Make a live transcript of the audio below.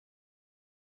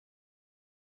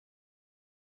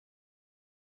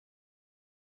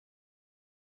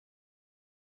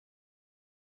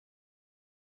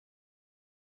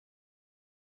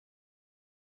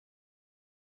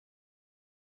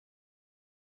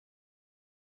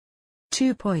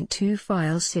2.2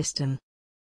 File System.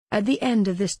 At the end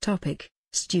of this topic,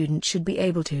 students should be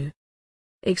able to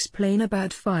explain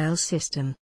about file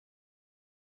system.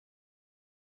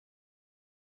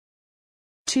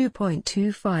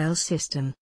 2.2 File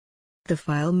System. The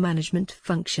file management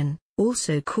function,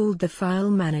 also called the file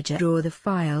manager or the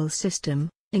file system,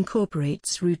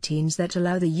 incorporates routines that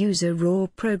allow the user or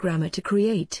programmer to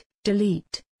create,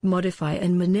 delete, modify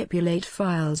and manipulate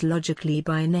files logically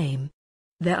by name.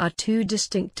 There are two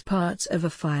distinct parts of a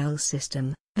file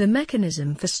system: the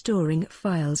mechanism for storing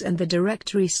files and the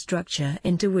directory structure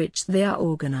into which they are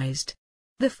organized.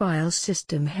 The file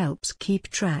system helps keep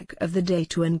track of the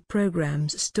data and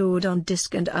programs stored on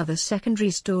disk and other secondary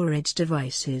storage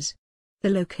devices. The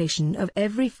location of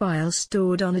every file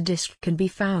stored on a disk can be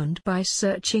found by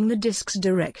searching the disk's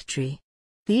directory.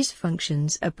 These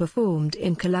functions are performed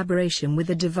in collaboration with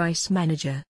the device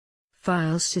manager.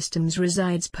 File systems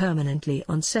resides permanently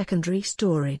on secondary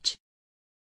storage.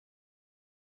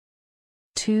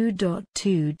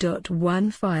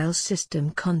 2.2.1 File System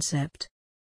Concept.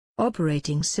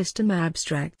 Operating system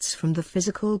abstracts from the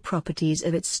physical properties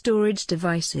of its storage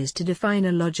devices to define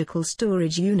a logical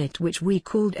storage unit which we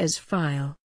called as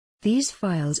file. These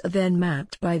files are then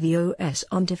mapped by the OS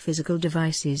onto physical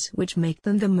devices which make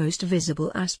them the most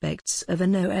visible aspects of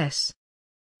an OS.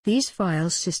 These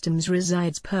file systems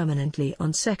resides permanently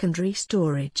on secondary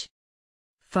storage.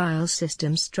 File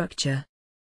system structure.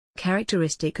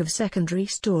 Characteristic of secondary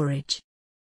storage.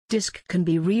 Disk can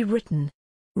be rewritten,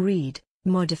 read,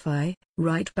 modify,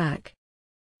 write back.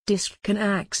 Disk can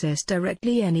access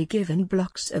directly any given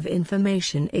blocks of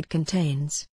information it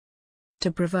contains.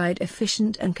 To provide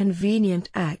efficient and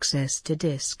convenient access to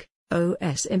disk,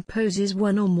 OS imposes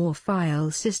one or more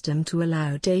file system to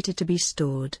allow data to be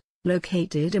stored,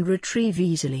 located and retrieved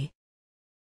easily.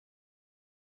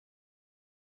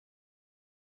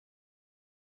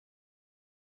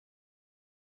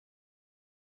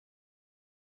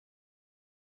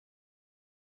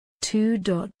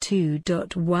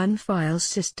 (2.2.1) File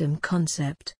System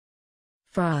Concept.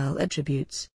 File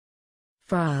attributes.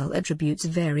 File attributes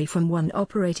vary from one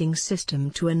operating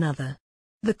system to another.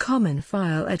 The common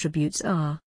file attributes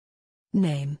are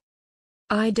name,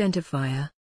 identifier,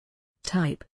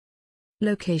 type,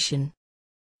 location,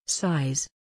 size,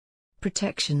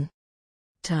 protection,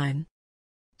 time,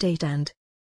 date and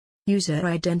user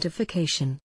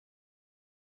identification.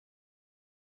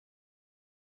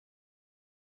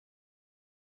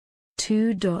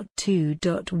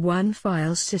 2.2.1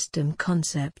 File System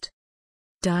Concept.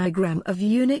 Diagram of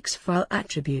Unix File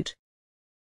Attribute.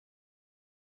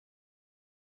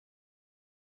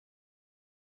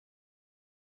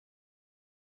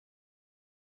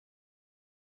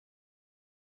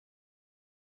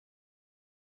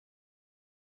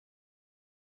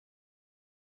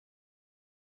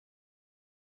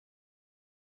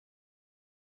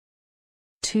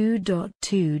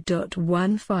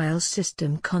 (2.2.1 File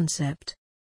System Concept.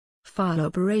 File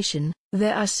operation.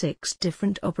 There are 6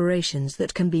 different operations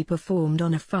that can be performed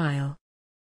on a file.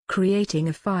 Creating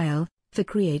a file. For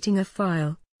creating a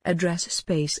file, address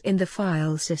space in the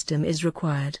file system is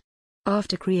required.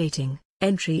 After creating,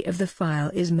 entry of the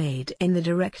file is made in the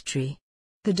directory.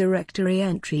 The directory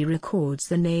entry records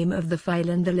the name of the file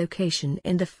and the location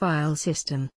in the file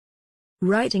system.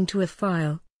 Writing to a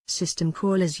file. System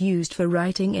call is used for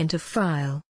writing into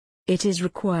file. It is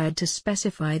required to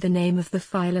specify the name of the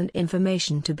file and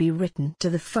information to be written to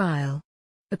the file.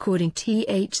 According to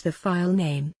the file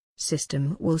name,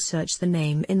 system will search the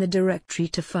name in the directory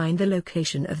to find the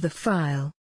location of the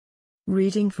file.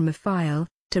 Reading from a file.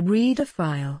 To read a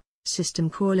file, system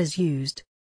call is used.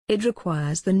 It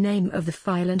requires the name of the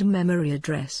file and memory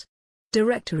address.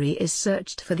 Directory is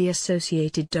searched for the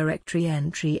associated directory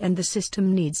entry and the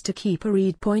system needs to keep a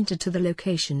read pointer to the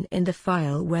location in the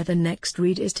file where the next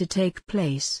read is to take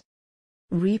place.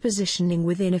 Repositioning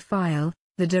within a file,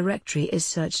 the directory is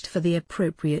searched for the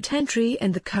appropriate entry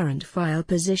and the current file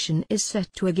position is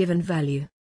set to a given value.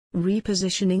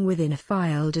 Repositioning within a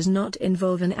file does not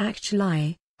involve an actual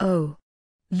I/O.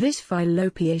 This file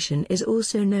location is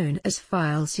also known as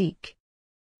file seek.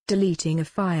 Deleting a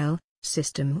file.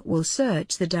 System will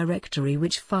search the directory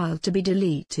which file to be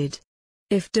deleted.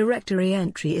 If directory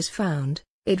entry is found,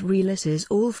 it releases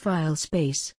all file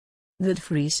space. That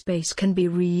free space can be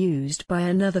reused by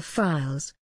another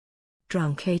files.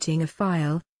 Truncating a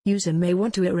file. User may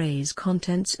want to erase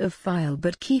contents of file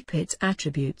but keep its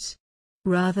attributes.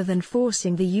 Rather than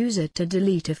forcing the user to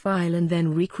delete a file and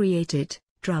then recreate it,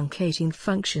 truncating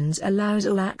functions allows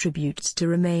all attributes to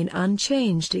remain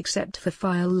unchanged except for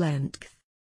file length.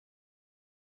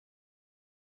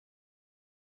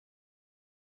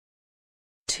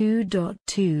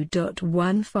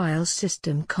 2.2.1 File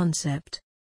System Concept.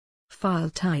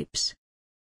 File types.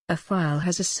 A file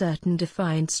has a certain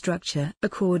defined structure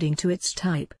according to its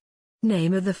type.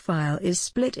 Name of the file is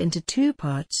split into two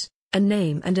parts, a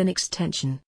name and an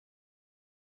extension.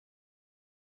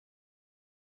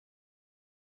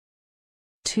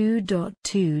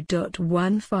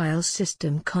 2.2.1 File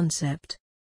System Concept.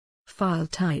 File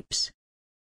types.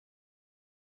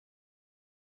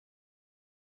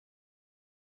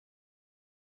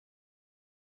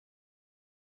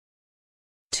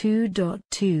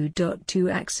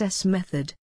 (2.2.2) Access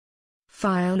method.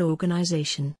 File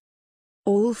organization.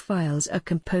 All files are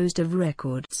composed of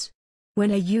records.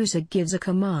 When a user gives a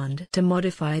command to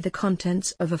modify the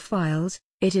contents of a file,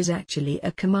 it is actually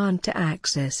a command to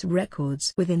access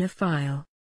records within a file.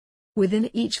 Within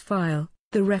each file,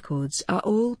 the records are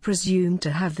all presumed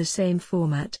to have the same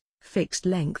format, fixed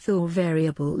length or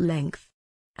variable length.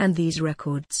 And these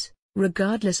records,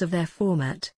 regardless of their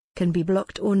format, can be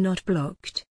blocked or not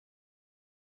blocked.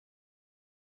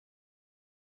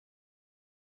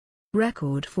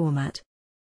 Record format.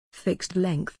 Fixed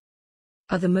length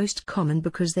are the most common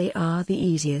because they are the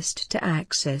easiest to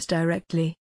access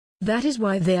directly. That is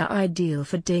why they are ideal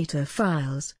for data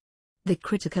files. The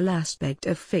critical aspect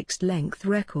of fixed length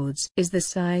records is the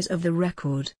size of the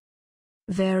record.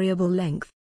 Variable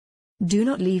length. Do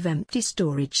not leave empty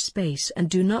storage space and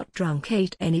do not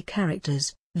truncate any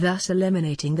characters, thus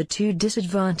eliminating the two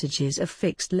disadvantages of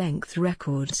fixed length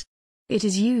records. It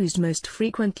is used most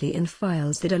frequently in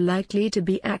files that are likely to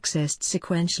be accessed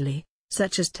sequentially,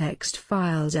 such as text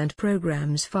files and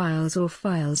programs files or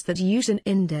files that use an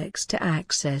index to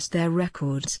access their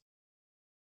records.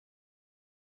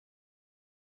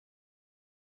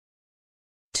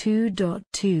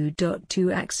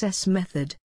 2.2.2 Access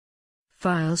method.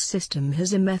 File system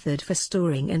has a method for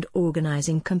storing and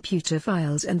organizing computer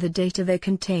files and the data they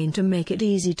contain to make it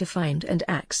easy to find and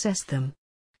access them.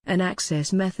 An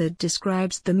access method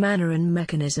describes the manner and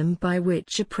mechanism by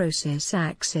which a process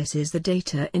accesses the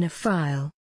data in a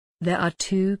file. There are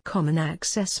two common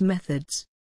access methods.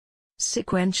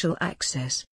 Sequential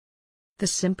access. The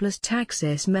simplest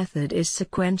access method is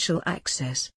sequential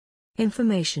access.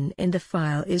 Information in the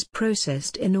file is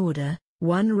processed in order,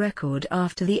 one record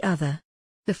after the other.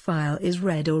 The file is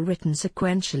read or written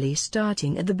sequentially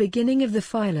starting at the beginning of the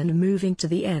file and moving to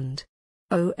the end.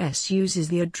 OS uses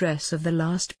the address of the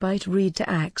last byte read to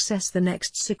access the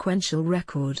next sequential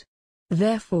record.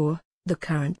 Therefore, the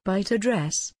current byte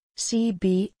address,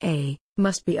 CBA,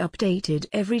 must be updated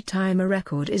every time a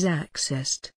record is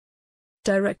accessed.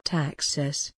 Direct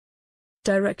access.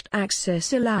 Direct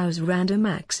access allows random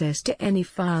access to any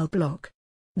file block.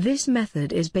 This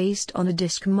method is based on a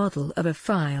disk model of a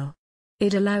file.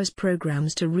 It allows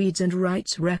programs to read and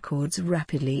write records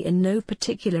rapidly in no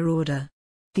particular order.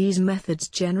 These methods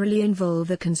generally involve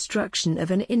the construction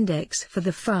of an index for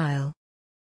the file.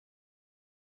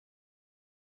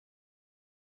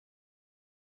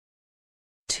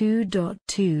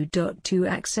 (2.2.2)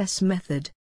 Access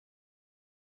method.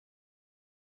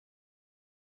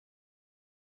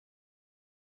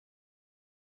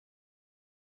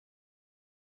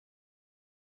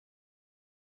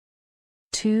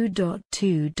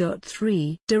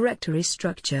 (2.2.3) Directory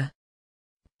structure.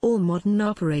 All modern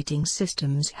operating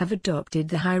systems have adopted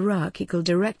the hierarchical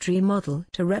directory model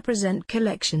to represent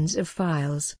collections of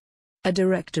files. A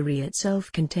directory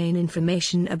itself contains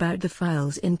information about the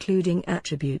files including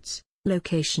attributes,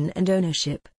 location and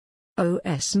ownership.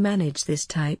 OS manage this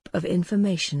type of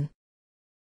information.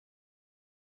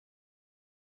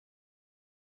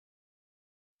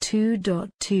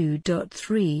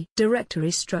 2.2.3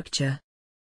 Directory structure.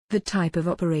 The type of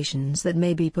operations that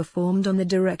may be performed on the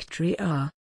directory are: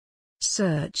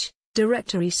 search.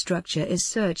 Directory structure is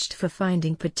searched for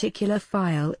finding particular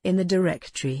file in the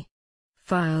directory.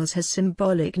 Files has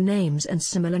symbolic names and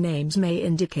similar names may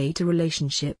indicate a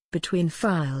relationship between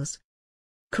files.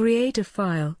 Create a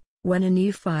file. When a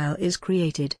new file is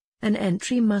created, an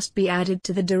entry must be added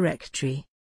to the directory.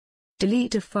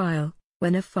 Delete a file.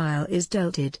 When a file is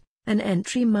deleted, an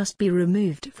entry must be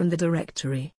removed from the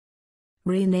directory.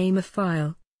 Rename a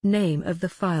file. Name of the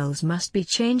files must be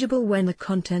changeable when the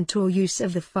content or use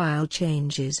of the file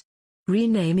changes.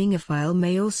 Renaming a file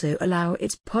may also allow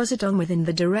its position within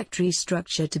the directory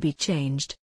structure to be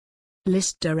changed.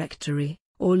 List directory,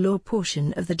 or law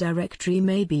portion of the directory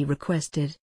may be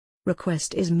requested.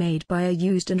 Request is made by a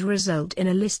user and result in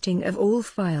a listing of all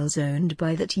files owned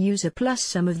by that user plus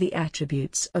some of the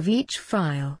attributes of each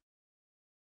file.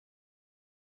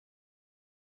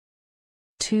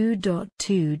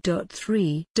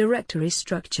 2.2.3 Directory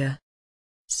structure.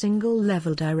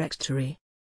 Single-level directory.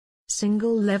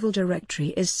 Single-level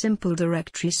directory is simple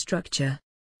directory structure.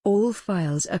 All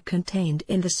files are contained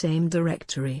in the same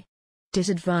directory.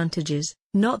 Disadvantages: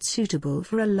 not suitable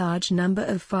for a large number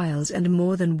of files and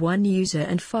more than one user,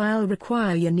 and file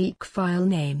require unique file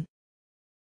name.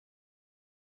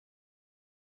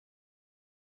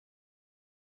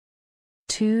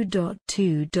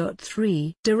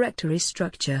 Directory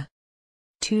structure.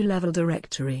 Two-level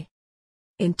directory.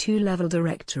 In two-level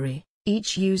directory,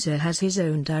 each user has his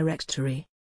own directory.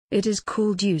 It is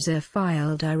called User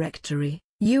File Directory,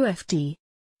 UFD.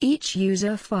 Each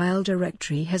user file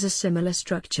directory has a similar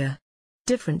structure.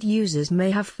 Different users may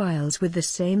have files with the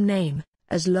same name,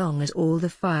 as long as all the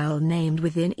file named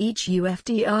within each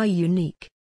UFD are unique.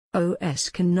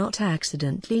 OS cannot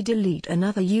accidentally delete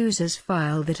another user's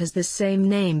file that has the same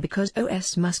name because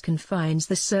OS must confines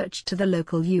the search to the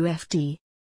local UFD.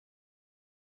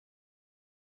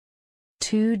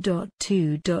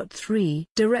 2.2.3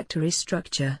 Directory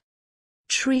structure.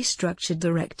 Tree-structured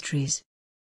directories.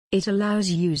 It allows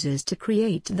users to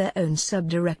create their own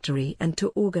subdirectory and to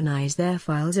organize their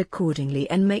files accordingly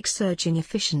and make searching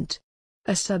efficient.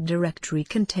 A subdirectory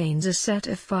contains a set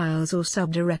of files or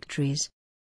subdirectories.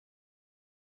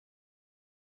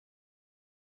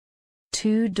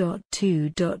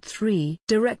 2.2.3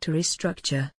 Directory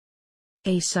structure.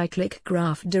 Acyclic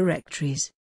graph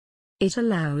directories. It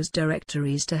allows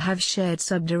directories to have shared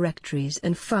subdirectories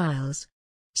and files.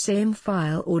 Same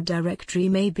file or directory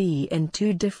may be in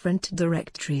two different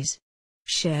directories.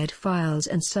 Shared files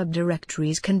and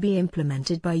subdirectories can be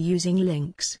implemented by using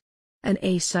links. An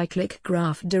acyclic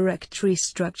graph directory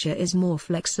structure is more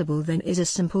flexible than is a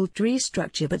simple tree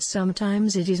structure, but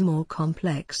sometimes it is more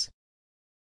complex.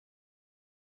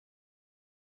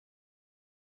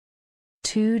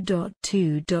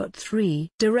 2.2.3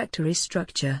 Directory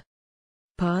structure.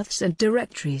 Paths and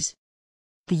directories.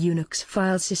 The Unix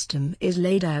file system is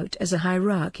laid out as a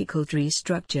hierarchical tree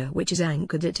structure which is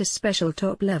anchored at a special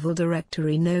top-level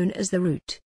directory known as the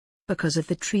root. Because of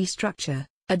the tree structure,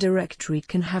 a directory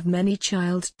can have many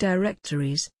child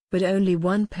directories, but only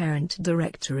one parent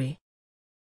directory.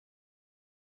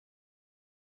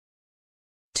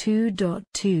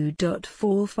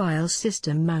 2.2.4 File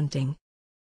system mounting.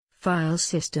 File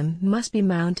system must be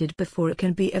mounted before it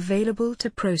can be available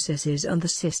to processes on the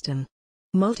system.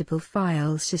 Multiple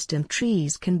file system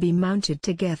trees can be mounted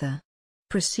together.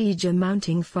 Procedure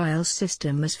mounting file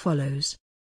system as follows.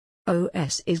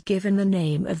 OS is given the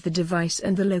name of the device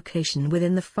and the location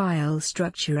within the file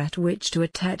structure at which to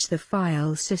attach the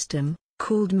file system,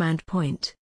 called mount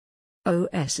point.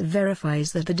 OS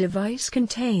verifies that the device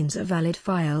contains a valid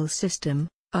file system.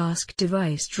 Ask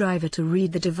device driver to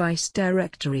read the device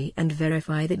directory and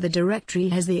verify that the directory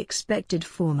has the expected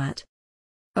format.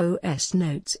 OS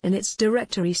notes in its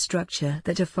directory structure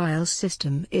that a file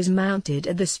system is mounted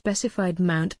at the specified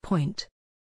mount point.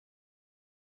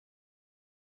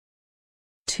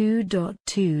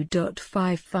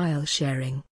 2.2.5 File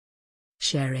sharing.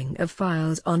 Sharing of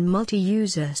files on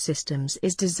multi-user systems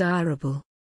is desirable.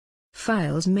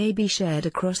 Files may be shared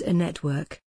across a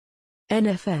network.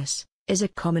 NFS is a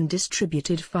common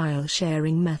distributed file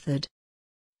sharing method.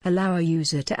 Allow a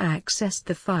user to access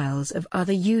the files of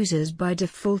other users by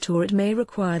default, or it may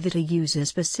require that a user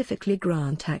specifically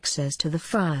grant access to the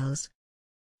files.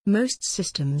 Most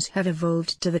systems have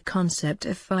evolved to the concept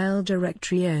of file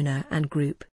directory owner and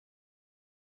group.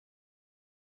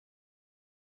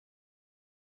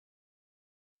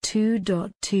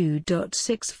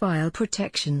 (2.2.6) File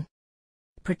protection.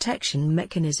 Protection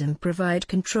mechanism provide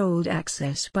controlled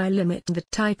access by limiting the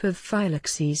type of file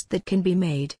access that can be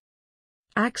made.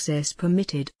 Access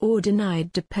permitted or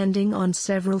denied depending on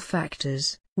several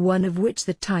factors, one of which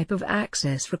the type of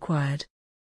access required.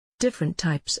 Different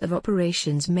types of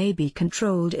operations may be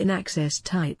controlled in access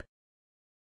type.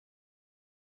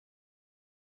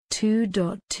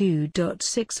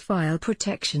 2.2.6 File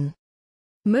protection.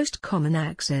 Most common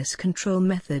access control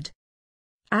method.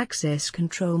 Access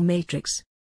control matrix.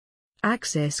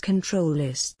 Access control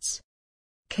lists.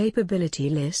 Capability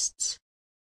lists.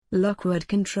 Lockword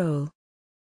control.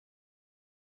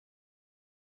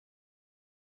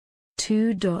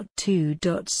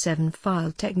 2.2.7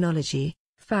 File technology,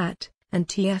 FAT, and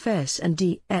TFS and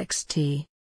DXT.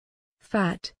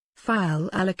 FAT, File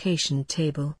Allocation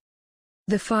Table.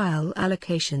 The File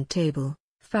Allocation Table,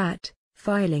 FAT,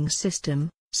 filing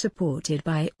system, supported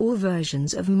by all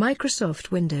versions of Microsoft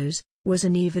Windows, was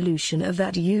an evolution of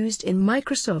that used in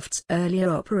Microsoft's earlier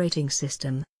operating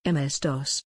system,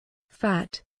 MS-DOS.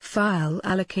 FAT, File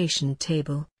Allocation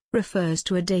Table, refers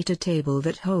to a data table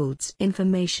that holds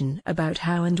information about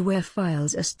how and where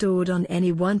files are stored on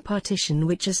any one partition,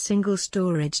 which a single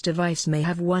storage device may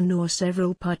have one or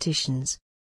several partitions.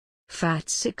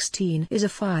 FAT16 is a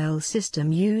file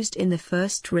system used in the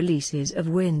first releases of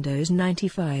Windows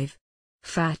 95.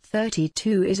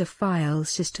 FAT32 is a file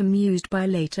system used by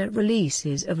later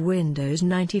releases of Windows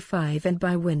 95 and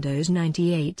by Windows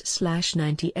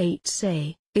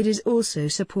 98/98. It is also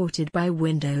supported by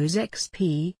Windows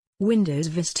XP, Windows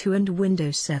Vista and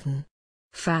Windows 7.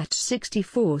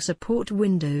 FAT64 support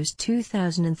Windows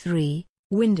 2003,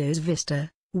 Windows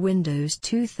Vista, Windows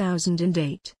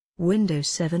 2008, Windows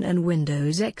 7 and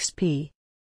Windows XP.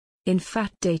 In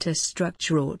FAT, data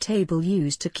structure or table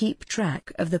used to keep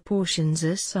track of the portions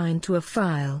assigned to a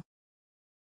file.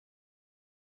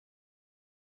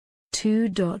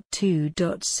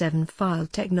 2.2.7 File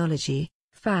Technology,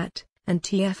 FAT, and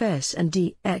TFS and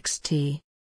DXT.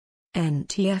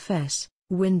 NTFS,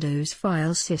 Windows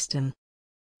File System.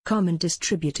 Common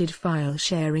distributed file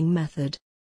sharing method.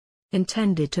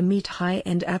 Intended to meet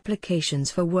high-end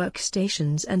applications for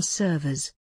workstations and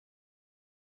servers.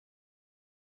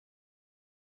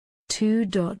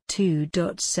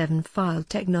 2.2.7 File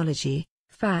Technology,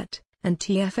 FAT, and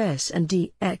TFS and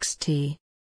DXT.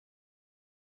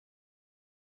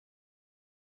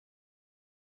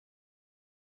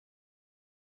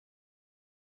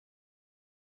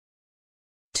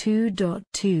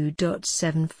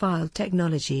 .2.7 File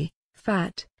Technology,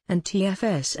 FAT, and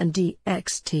TFS and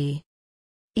DXT.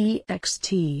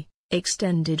 EXT,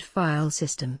 Extended File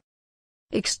System.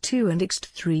 X2 and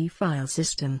X3 File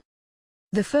System.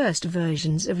 The first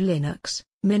versions of Linux,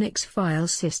 Minix file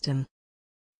system.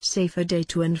 Safer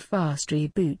data and fast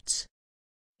reboots.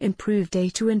 Improve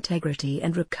data integrity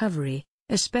and recovery,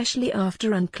 especially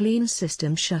after unclean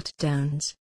system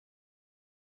shutdowns.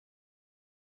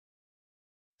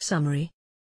 Summary.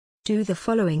 Do the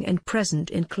following and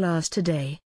present in class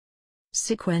today.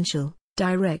 Sequential,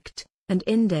 direct, and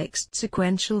indexed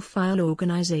sequential file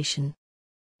organization.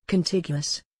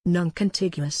 Contiguous,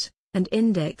 non-contiguous, and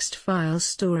indexed file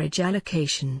storage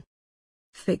allocation.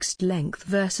 Fixed length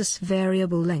versus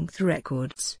variable length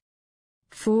records.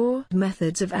 4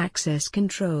 methods of access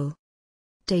control.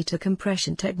 Data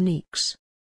compression techniques.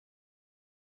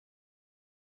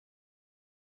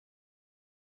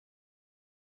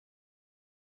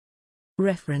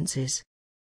 References.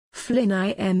 Flynn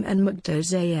IM and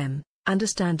McDowes AM,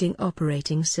 Understanding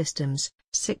Operating Systems,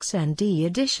 6nd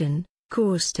edition,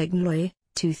 Course Technology,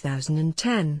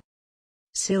 2010.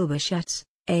 Silberschatz,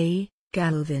 A.,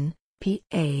 Galvin,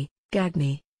 P.A.,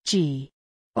 Gagné, G.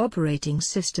 Operating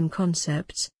System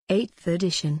Concepts, 8th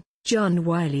edition, John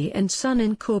Wiley & Son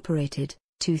Incorporated,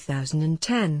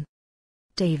 2010.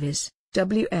 Davis,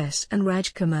 W.S. and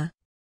Rajkumar,